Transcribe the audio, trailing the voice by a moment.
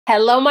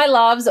Hello, my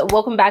loves.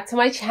 Welcome back to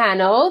my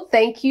channel.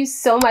 Thank you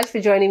so much for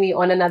joining me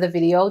on another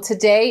video.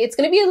 Today, it's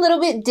going to be a little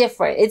bit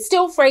different. It's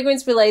still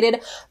fragrance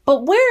related,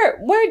 but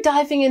we're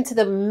diving into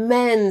the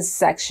men's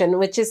section,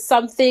 which is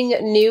something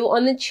new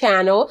on the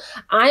channel.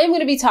 I am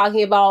going to be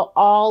talking about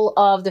all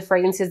of the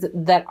fragrances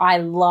that I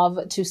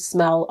love to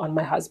smell on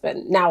my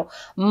husband. Now,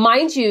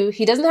 mind you,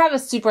 he doesn't have a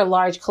super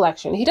large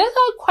collection. He does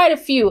have quite a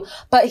few,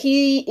 but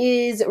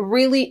he is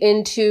really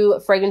into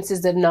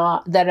fragrances that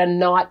are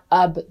not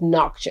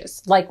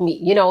obnoxious. Like me.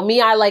 You know,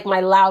 me, I like my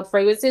loud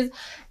fragrances.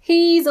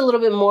 He's a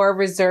little bit more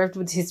reserved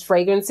with his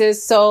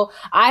fragrances. So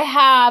I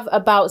have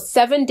about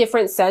 7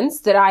 different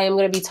scents that I am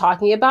going to be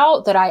talking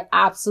about that I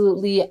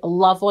absolutely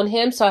love on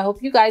him. So I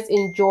hope you guys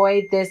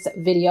enjoy this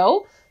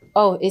video.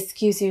 Oh,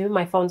 excuse you,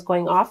 my phone's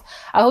going off.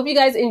 I hope you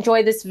guys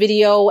enjoy this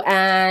video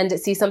and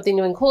see something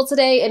new and cool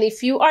today. And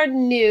if you are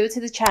new to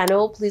the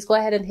channel, please go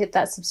ahead and hit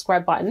that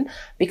subscribe button,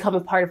 become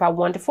a part of our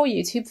wonderful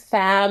YouTube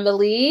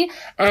family.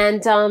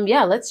 And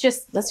yeah, let's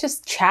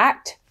just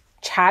chat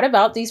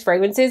about these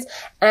fragrances.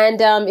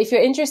 And if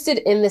you're interested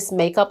in this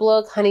makeup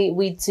look, honey,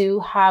 we do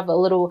have a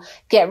little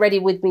get ready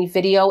with me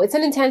video. It's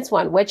an intense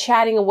one. We're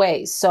chatting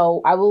away.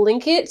 So I will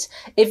link it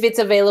if it's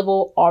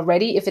available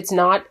already. If it's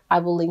not, I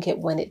will link it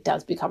when it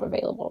does become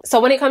available. So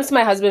when it comes to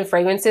my husband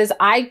fragrances,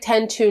 I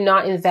tend to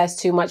not invest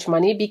too much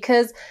money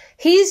because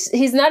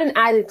he's not an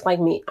addict like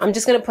me. I'm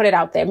just going to put it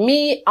out there.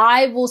 Me,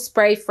 I will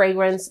spray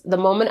fragrance the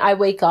moment I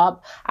wake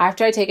up,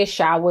 after I take a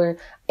shower,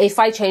 if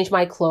I change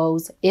my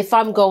clothes, if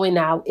I'm going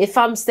out, if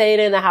I'm staying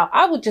in the house,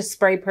 I would just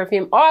spray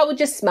perfume or I would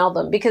just smell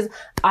them because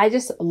I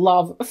just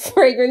love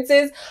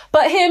fragrances.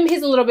 But him,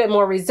 he's a little bit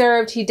more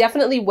reserved. He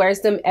definitely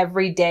wears them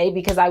every day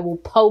because I will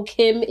poke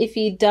him if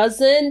he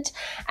doesn't.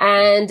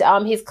 And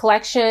his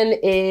collection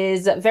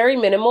is very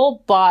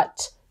minimal,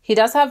 but he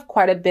does have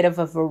quite a bit of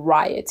a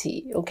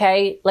variety,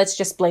 okay? Let's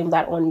just blame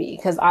that on me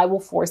because I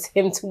will force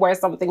him to wear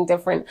something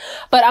different.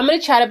 But I'm going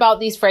to chat about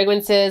these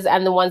fragrances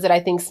and the ones that I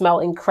think smell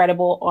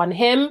incredible on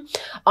him.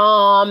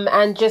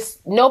 And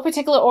just no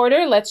particular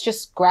order. Let's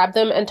just grab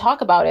them and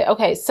talk about it.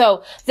 Okay,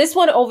 so this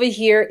one over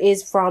here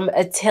is from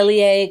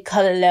Atelier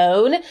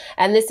Cologne,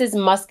 and this is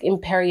Musk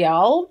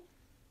Imperial.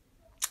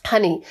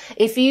 Honey,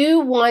 if you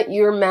want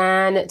your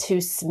man to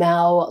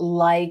smell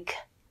like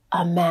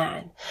a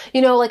man,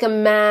 you know, like a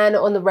man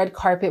on the red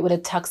carpet with a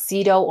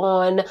tuxedo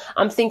on.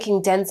 I'm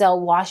thinking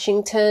Denzel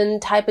Washington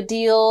type of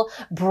deal,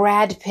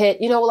 Brad Pitt,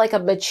 you know, like a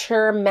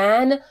mature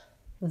man.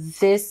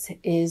 This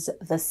is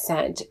the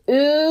scent.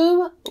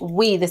 Ooh,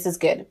 wee, this is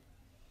good.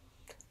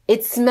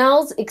 It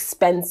smells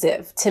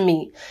expensive to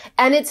me,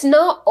 and it's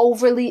not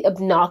overly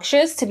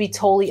obnoxious, to be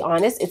totally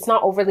honest. It's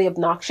not overly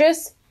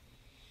obnoxious.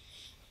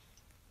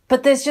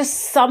 But there's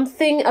just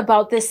something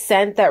about this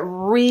scent that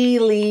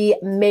really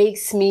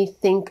makes me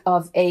think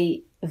of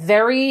a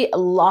very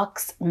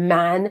luxe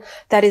man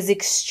that is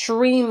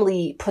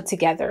extremely put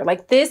together.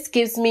 Like this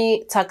gives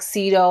me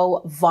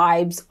tuxedo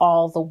vibes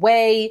all the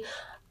way.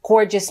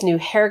 Gorgeous new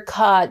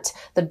haircut.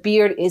 The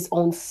beard is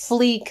on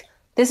fleek.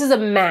 This is a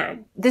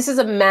man. This is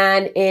a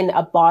man in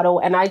a bottle.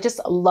 And I just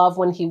love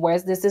when he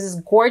wears this. This is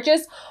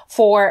gorgeous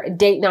for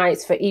date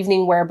nights, for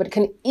evening wear, but it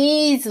can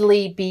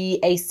easily be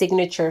a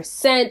signature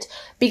scent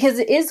because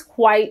it is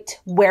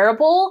quite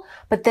wearable.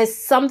 But there's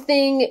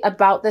something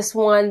about this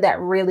one that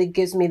really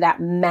gives me that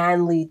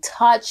manly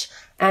touch.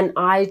 And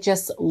I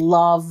just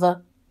love,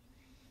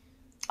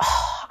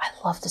 I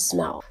love the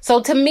smell. So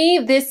to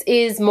me, this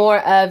is more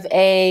of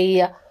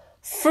a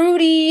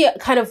fruity,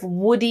 kind of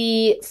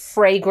woody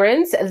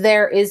fragrance.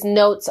 There is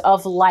notes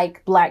of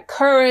like black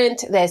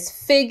currant. There's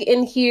fig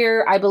in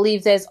here. I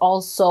believe there's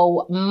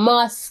also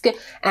musk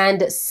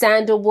and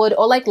sandalwood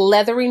or like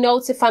leathery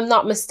notes if I'm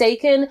not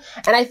mistaken.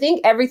 And I think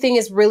everything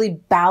is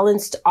really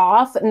balanced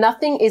off.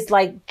 Nothing is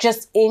like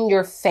just in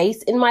your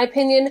face in my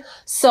opinion.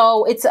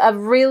 So it's a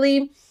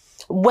really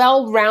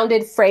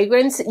well-rounded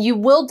fragrance. You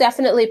will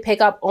definitely pick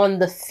up on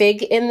the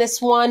fig in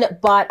this one,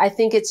 but I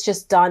think it's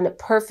just done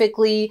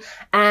perfectly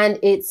and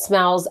it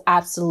smells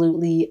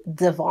absolutely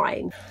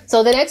divine.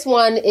 So the next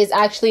one is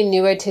actually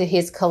newer to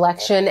his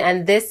collection,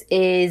 and this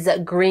is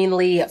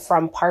Greenly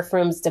from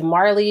Parfums de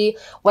Marly.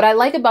 What I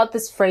like about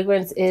this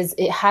fragrance is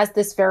it has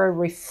this very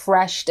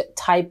refreshed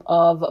type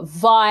of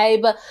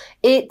vibe.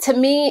 It to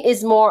me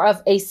is more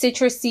of a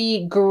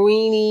citrusy,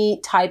 greeny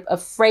type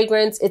of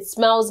fragrance. It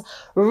smells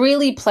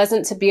really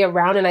pleasant to be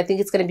around, and I think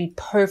it's going to be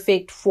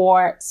perfect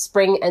for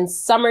spring and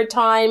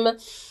summertime.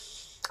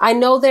 I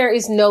know there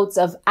is notes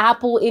of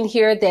apple in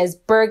here. There's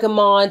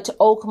bergamot,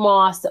 oak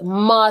moss,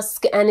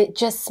 musk, and it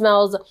just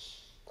smells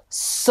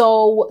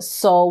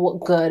so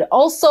good.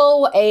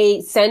 Also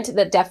a scent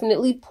that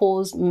definitely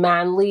pulls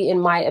manly in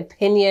my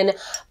opinion,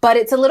 but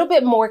it's a little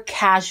bit more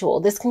casual.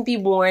 This can be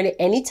worn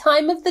any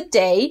time of the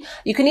day.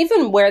 You can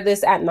even wear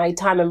this at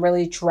nighttime and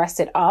really dress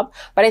it up,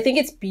 but I think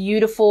it's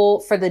beautiful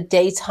for the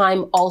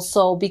daytime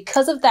also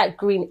because of that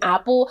green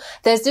apple.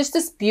 There's just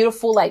this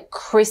beautiful like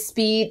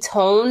crispy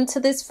tone to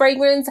this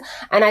fragrance,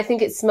 and I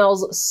think it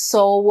smells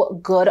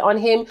so good on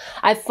him.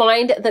 I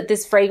find that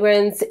this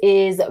fragrance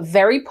is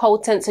very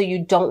potent, so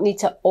you don't don't need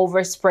to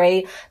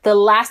overspray. The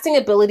lasting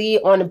ability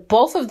on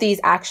both of these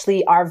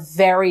actually are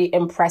very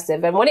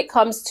impressive. And when it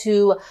comes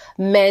to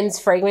men's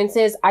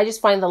fragrances, I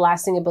just find the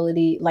lasting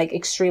ability like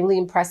extremely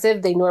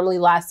impressive. They normally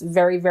last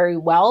very, very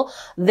well.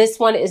 This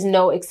one is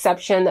no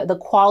exception. The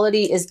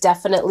quality is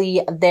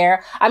definitely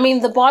there. I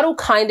mean, the bottle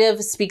kind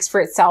of speaks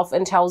for itself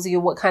and tells you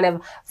what kind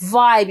of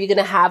vibe you're going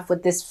to have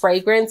with this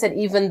fragrance, and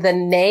even the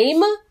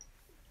name.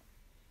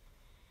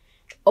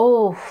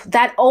 Oh,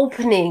 that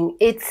opening,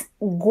 it's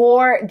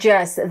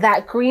gorgeous.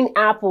 That green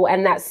apple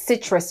and that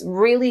citrus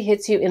really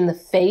hits you in the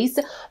face,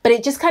 but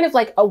it just kind of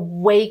like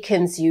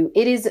awakens you.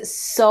 It is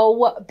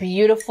so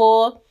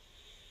beautiful.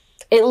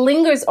 It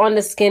lingers on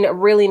the skin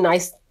really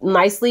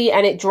nicely,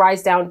 and it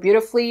dries down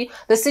beautifully.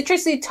 The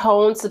citrusy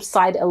tones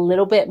subside a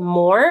little bit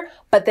more,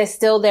 but they're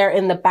still there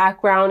in the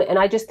background. And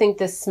I just think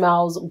this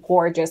smells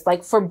gorgeous.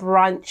 Like for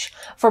brunch,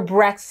 for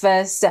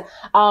breakfast,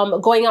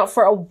 going out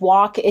for a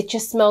walk, it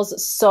just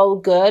smells so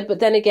good. But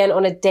then again,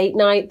 on a date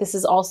night, this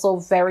is also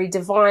very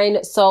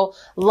divine. So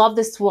love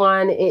this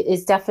one. It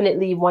is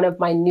definitely one of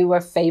my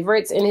newer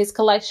favorites in his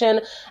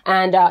collection.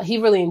 And he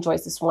really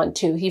enjoys this one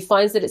too. He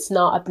finds that it's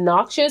not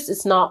obnoxious.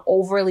 It's not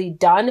overly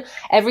done.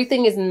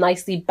 Everything is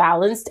nicely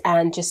balanced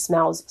and just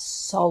smells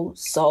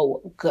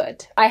so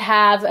good. I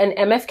have an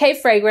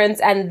MFK fragrance,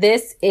 and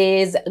this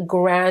is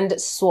Grand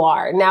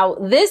Soir. Now,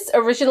 this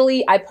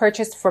originally I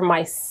purchased for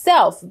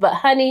myself, but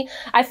honey,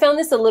 I found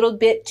this a little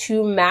bit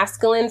too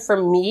masculine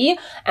for me,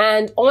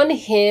 and on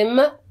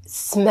him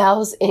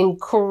smells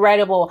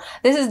incredible.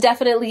 This is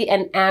definitely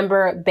an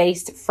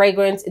amber-based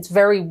fragrance. It's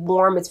very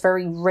warm, it's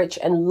very rich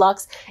and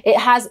luxe. It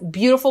has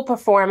beautiful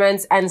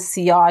performance and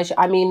sillage.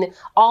 I mean,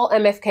 all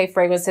MFK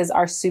fragrances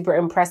are super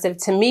impressive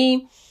to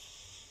me.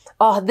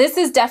 Oh, this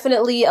is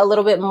definitely a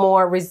little bit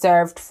more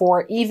reserved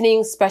for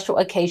evening special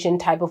occasion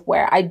type of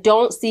wear. I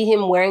don't see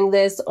him wearing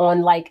this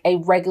on like a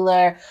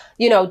regular,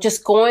 you know,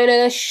 just going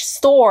to a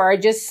store,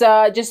 just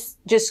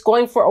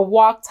going for a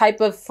walk type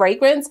of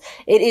fragrance.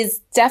 It is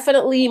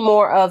definitely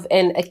more of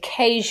an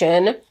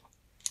occasion.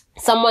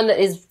 Someone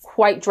that is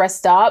quite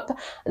dressed up.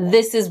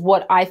 This is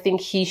what I think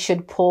he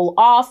should pull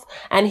off.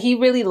 And he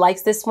really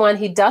likes this one.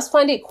 He does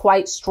find it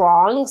quite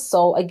strong.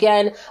 So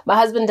again, my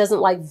husband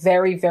doesn't like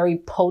very, very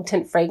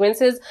potent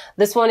fragrances.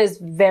 This one is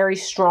very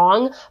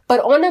strong, but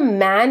on a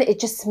man, it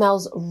just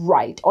smells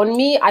right. On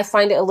me, I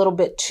find it a little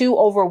bit too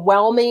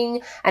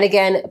overwhelming. And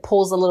again, it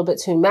pulls a little bit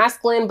too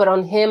masculine, but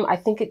on him, I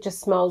think it just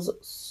smells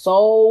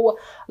so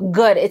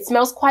good. It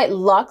smells quite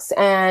luxe,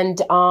 and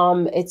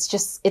it's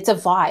a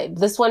vibe.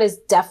 This one is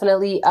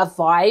definitely a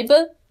vibe.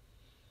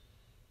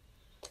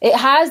 It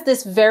has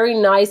this very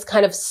nice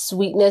kind of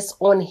sweetness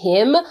on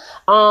him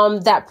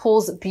that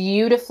pulls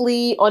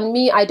beautifully. On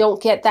me, I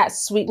don't get that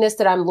sweetness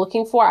that I'm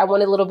looking for. I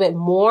want a little bit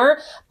more.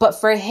 But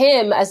for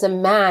him as a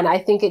man, I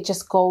think it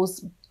just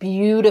goes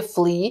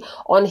beautifully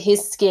on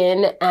his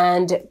skin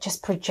and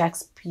just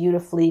projects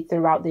beautifully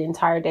throughout the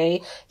entire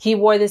day. He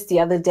wore this the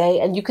other day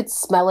and you could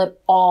smell it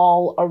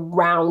all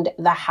around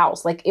the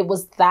house. Like it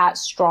was that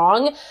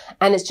strong,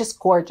 and it's just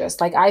gorgeous.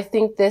 Like I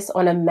think this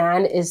on a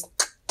man is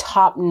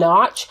top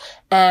notch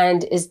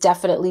and is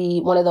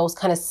definitely one of those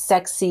kind of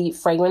sexy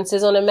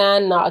fragrances on a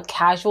man, not a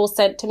casual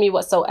scent to me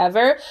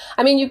whatsoever.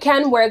 I mean, you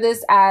can wear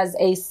this as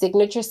a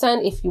signature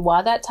scent if you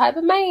are that type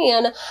of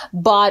man,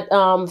 but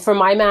for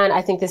my man,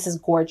 I think this is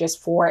gorgeous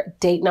for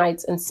date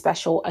nights and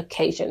special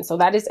occasions. So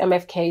that is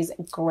MFK's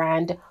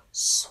Grand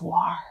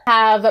Soir.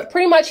 Have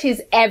pretty much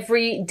his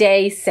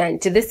everyday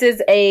scent. This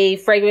is a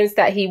fragrance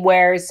that he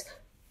wears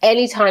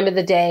any time of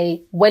the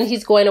day, when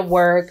he's going to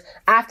work,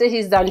 after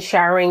he's done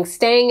showering,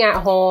 staying at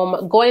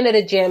home, going to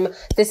the gym.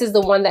 This is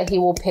the one that he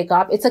will pick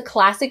up. It's a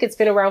classic. It's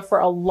been around for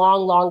a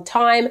long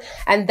time.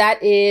 And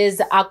that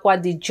is Acqua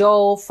di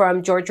Gio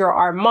from Giorgio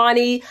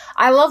Armani.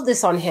 I love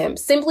this on him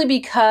simply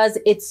because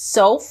it's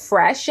so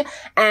fresh,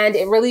 and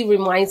it really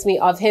reminds me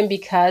of him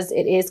because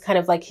it is kind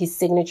of like his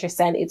signature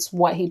scent. It's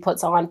what he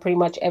puts on pretty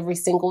much every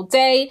single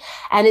day.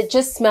 And it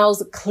just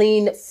smells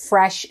clean,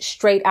 fresh,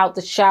 straight out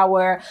the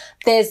shower.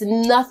 There's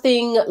nothing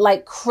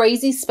like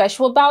crazy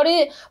special about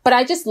it, but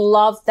I just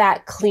love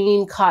that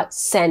clean cut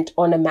scent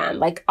on a man.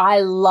 Like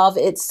I love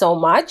it so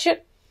much.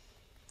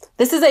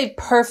 This is a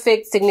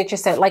perfect signature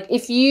scent. Like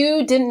if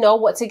you didn't know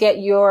what to get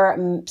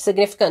your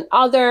significant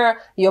other,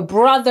 your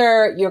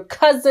brother, your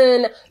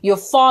cousin, your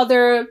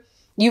father,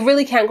 you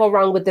really can't go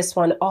wrong with this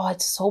one. Oh,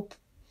 it's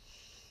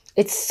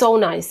so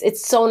nice.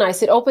 It's so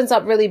nice. It opens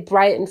up really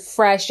bright and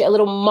fresh, a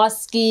little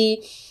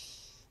musky.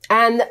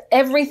 And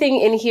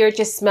everything in here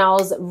just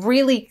smells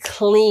really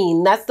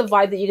clean. That's the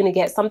vibe that you're going to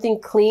get. Something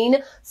clean,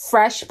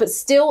 fresh, but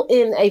still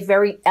in a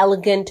very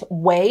elegant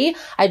way.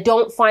 I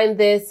don't find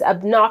this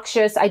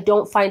obnoxious. I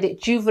don't find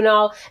it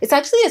juvenile. It's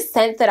actually a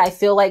scent that I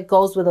feel like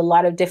goes with a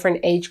lot of different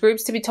age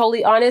groups, to be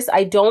totally honest.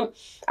 I don't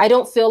I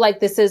don't feel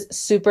like this is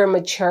super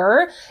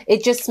mature.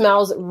 It just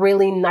smells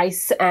really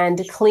nice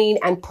and clean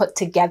and put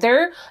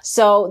together.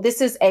 So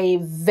this is a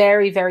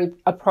very, very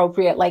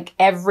appropriate, like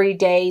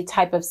everyday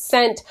type of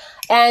scent.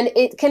 And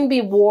it can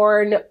be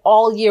worn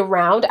all year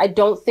round. I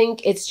don't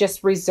think it's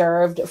just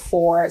reserved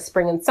for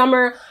spring and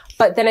summer.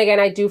 But then again,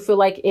 I do feel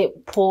like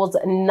it pulls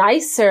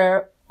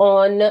nicer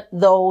on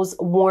those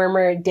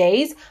warmer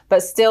days,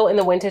 but still in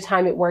the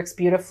wintertime, it works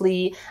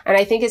beautifully. And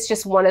I think it's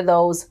just one of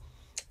those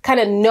kind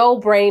of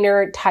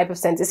no-brainer type of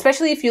scents,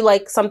 especially if you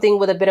like something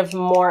with a bit of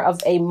more of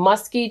a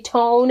musky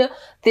tone.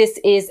 This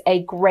is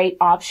a great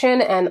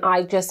option, and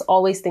I just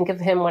always think of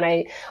him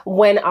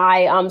when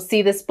I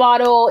see this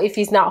bottle. If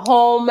he's not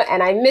home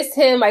and I miss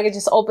him, I could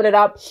just open it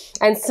up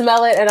and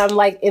smell it, and I'm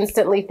like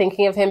instantly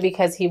thinking of him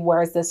because he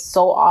wears this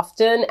so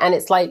often, and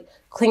it's like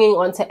clinging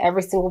onto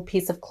every single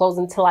piece of clothes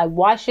until I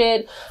wash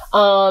it.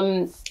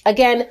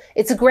 Again,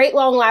 it's a great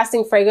long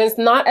lasting fragrance,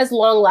 not as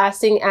long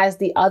lasting as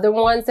the other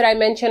ones that I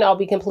mentioned, I'll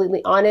be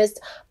completely honest,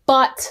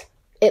 but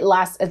it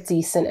lasts a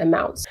decent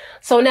amount.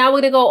 So now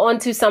we're gonna go on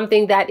to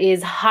something that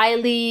is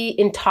highly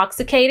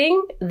intoxicating.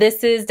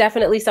 This is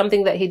definitely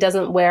something that he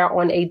doesn't wear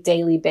on a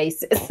daily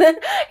basis.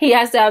 He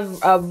has to have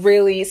a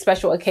really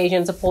special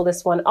occasion to pull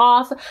this one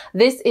off.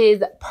 This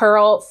is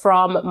Pearl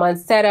from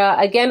Mancera.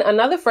 Again,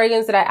 another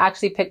fragrance that I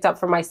actually picked up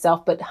for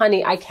myself, but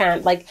honey, I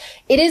can't. Like,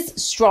 it is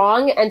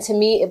strong, and to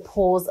me, it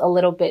pulls a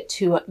little bit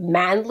too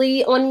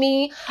manly on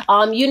me.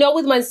 You know,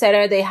 with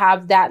Mancera, they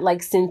have that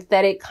like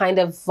synthetic kind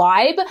of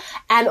vibe,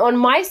 and on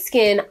my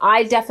skin,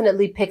 I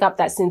definitely pick up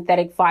that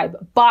synthetic vibe,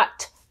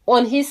 but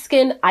on his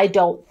skin, I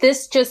don't.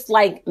 This just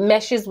like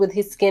meshes with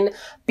his skin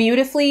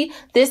beautifully.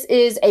 This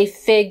is a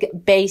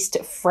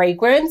fig-based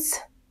fragrance.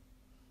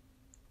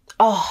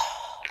 Oh,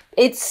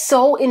 it's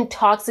so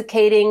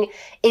intoxicating.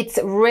 It's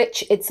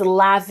rich. It's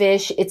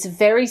lavish. It's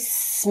very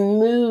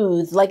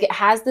smooth. Like, it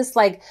has this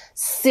like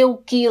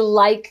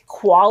silky-like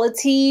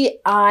quality.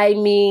 I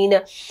mean,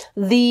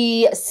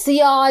 the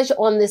sillage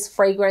on this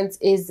fragrance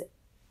is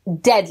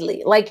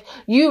deadly. Like,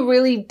 you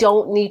really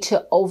don't need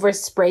to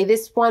overspray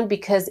this one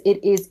because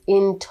it is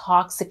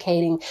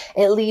intoxicating.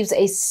 It leaves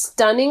a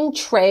stunning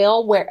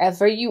trail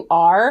wherever you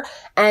are,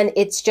 and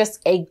it's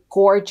just a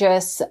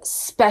gorgeous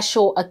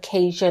special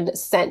occasion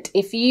scent.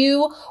 If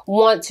you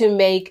want to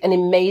make an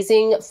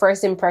amazing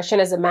first impression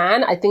as a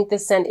man, I think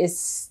this scent is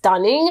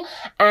stunning.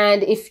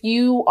 And if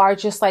you are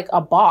just like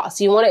a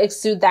boss, you want to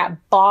exude that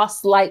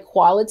boss-like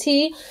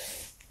quality,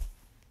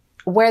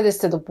 wear this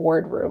to the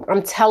boardroom.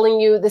 I'm telling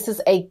you, this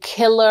is a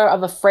killer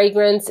of a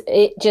fragrance.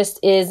 It just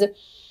is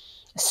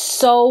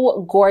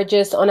so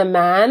gorgeous on a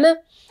man.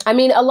 I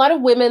mean, a lot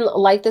of women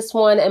like this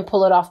one and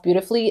pull it off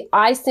beautifully.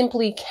 I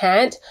simply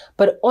can't.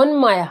 But on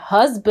my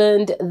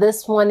husband,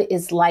 this one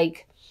is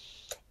like,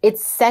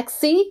 it's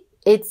sexy.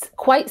 It's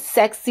quite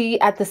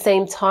sexy at the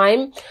same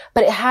time,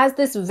 but it has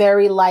this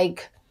very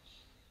like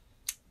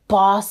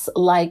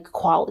boss-like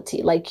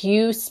quality. Like,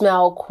 you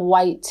smell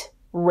quite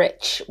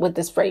rich with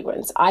this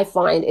fragrance. I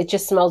find it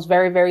just smells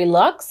very, very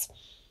luxe.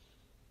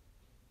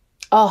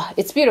 Oh,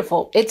 it's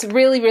beautiful. It's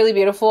really, really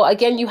beautiful.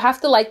 Again, you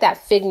have to like that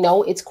fig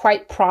note. It's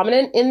quite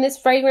prominent in this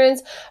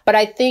fragrance, but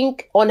I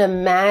think on a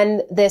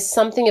man, there's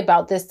something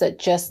about this that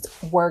just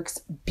works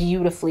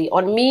beautifully.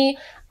 On me,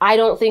 I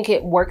don't think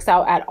it works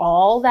out at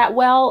all that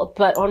well,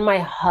 but on my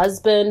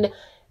husband,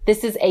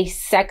 this is a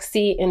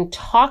sexy,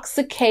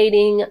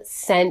 intoxicating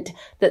scent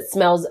that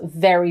smells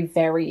very,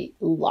 very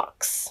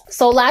luxe.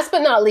 So last but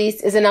not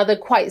least is another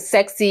quite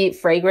sexy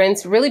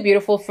fragrance, really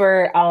beautiful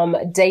for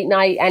date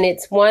night. And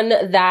it's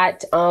one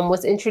that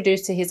was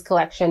introduced to his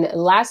collection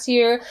last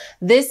year.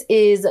 This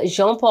is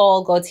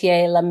Jean-Paul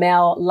Gaultier La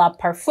Mel La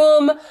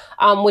Parfum,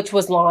 which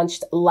was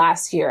launched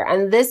last year.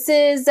 And this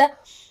is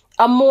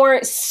a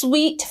more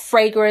sweet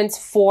fragrance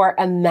for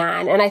a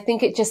man. And I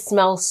think it just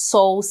smells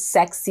so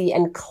sexy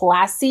and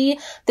classy.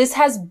 This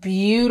has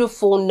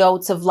beautiful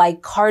notes of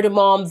like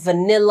cardamom,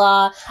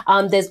 vanilla.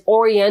 There's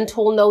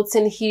oriental notes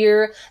in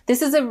here.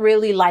 This is a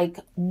really like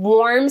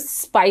warm,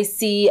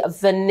 spicy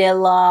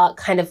vanilla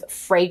kind of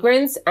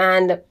fragrance.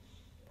 And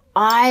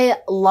I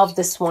love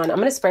this one. I'm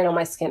going to spray it on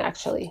my skin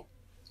actually.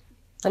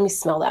 Let me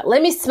smell that.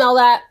 Let me smell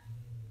that.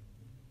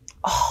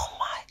 Oh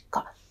my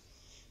God.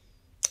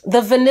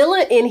 The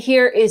vanilla in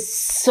here is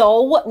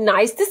so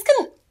nice. This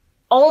can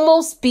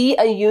almost be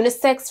a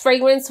unisex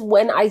fragrance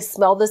when I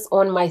smell this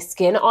on my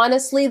skin.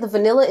 Honestly, the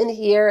vanilla in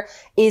here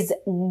is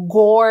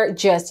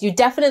gorgeous. You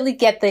definitely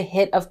get the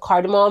hit of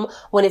cardamom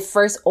when it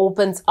first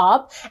opens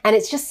up, and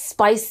it's just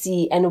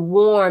spicy and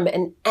warm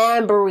and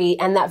ambery,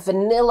 and that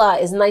vanilla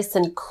is nice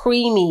and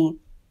creamy.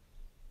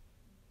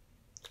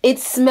 It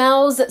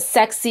smells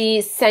sexy,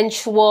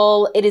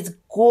 sensual. It is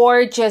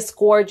gorgeous,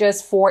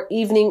 gorgeous for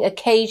evening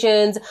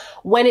occasions.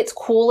 When it's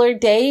cooler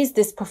days,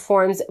 this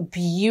performs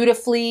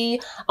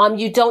beautifully.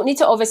 You don't need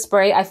to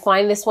overspray. I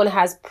find this one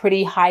has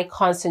pretty high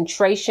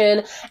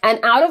concentration. And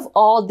out of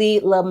all the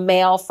Le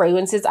Male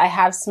fragrances, I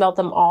have smelled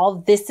them all.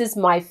 This is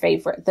my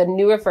favorite. The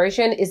newer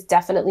version is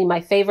definitely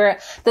my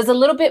favorite. There's a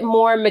little bit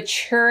more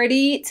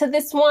maturity to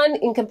this one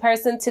in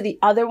comparison to the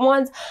other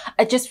ones.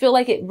 I just feel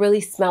like it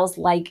really smells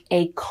like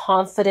a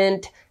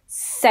confident,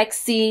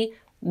 sexy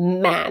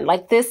man.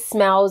 Like this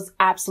smells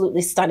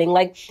absolutely stunning.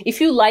 Like if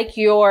you like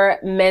your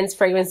men's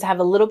fragrance to have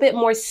a little bit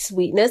more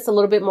sweetness, a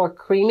little bit more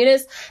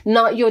creaminess,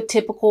 not your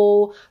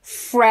typical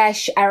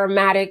fresh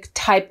aromatic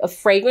type of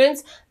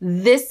fragrance,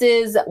 this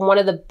is one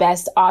of the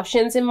best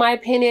options in my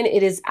opinion.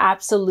 It is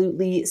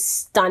absolutely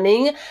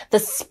stunning. The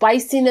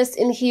spiciness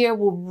in here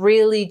will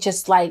really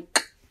just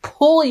like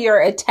pull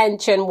your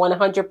attention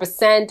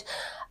 100%.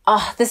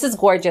 This is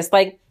gorgeous.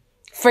 Like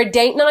for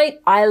date night,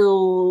 I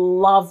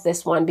love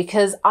this one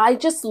because I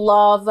just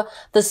love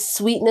the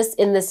sweetness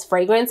in this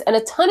fragrance. And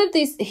a ton of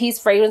these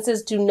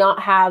fragrances do not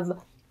have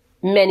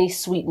many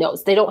sweet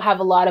notes. They don't have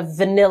a lot of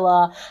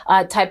vanilla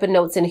type of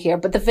notes in here,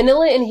 but the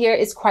vanilla in here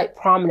is quite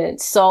prominent.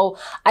 So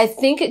I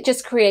think it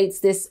just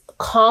creates this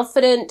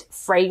confident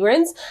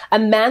fragrance, a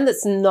man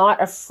that's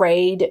not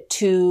afraid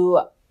to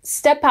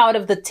step out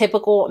of the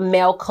typical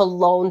male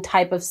cologne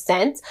type of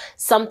scent,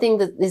 something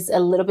that is a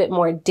little bit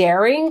more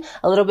daring,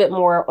 a little bit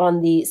more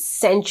on the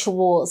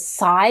sensual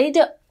side.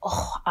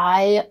 Oh,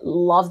 I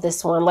love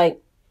this one.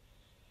 Like,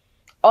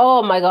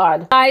 oh my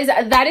God. Guys,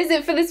 that is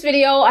it for this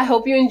video. I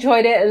hope you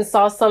enjoyed it and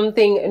saw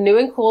something new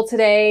and cool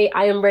today.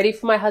 I am ready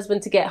for my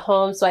husband to get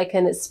home so I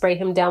can spray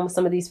him down with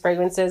some of these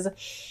fragrances.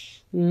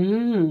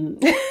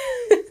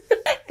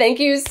 Thank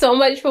you so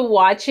much for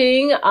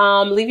watching.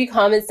 Leave your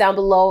comments down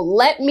below.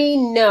 Let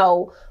me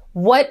know,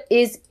 what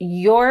is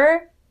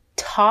your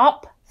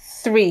top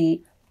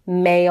 3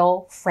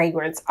 male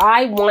fragrance?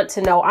 I want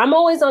to know. I'm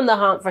always on the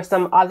hunt for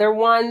some other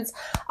ones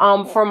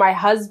for my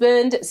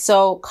husband.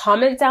 So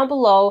comment down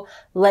below.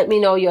 Let me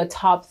know your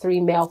top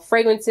 3 male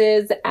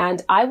fragrances,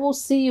 and I will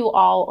see you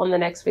all on the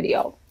next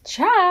video.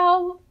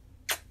 Ciao.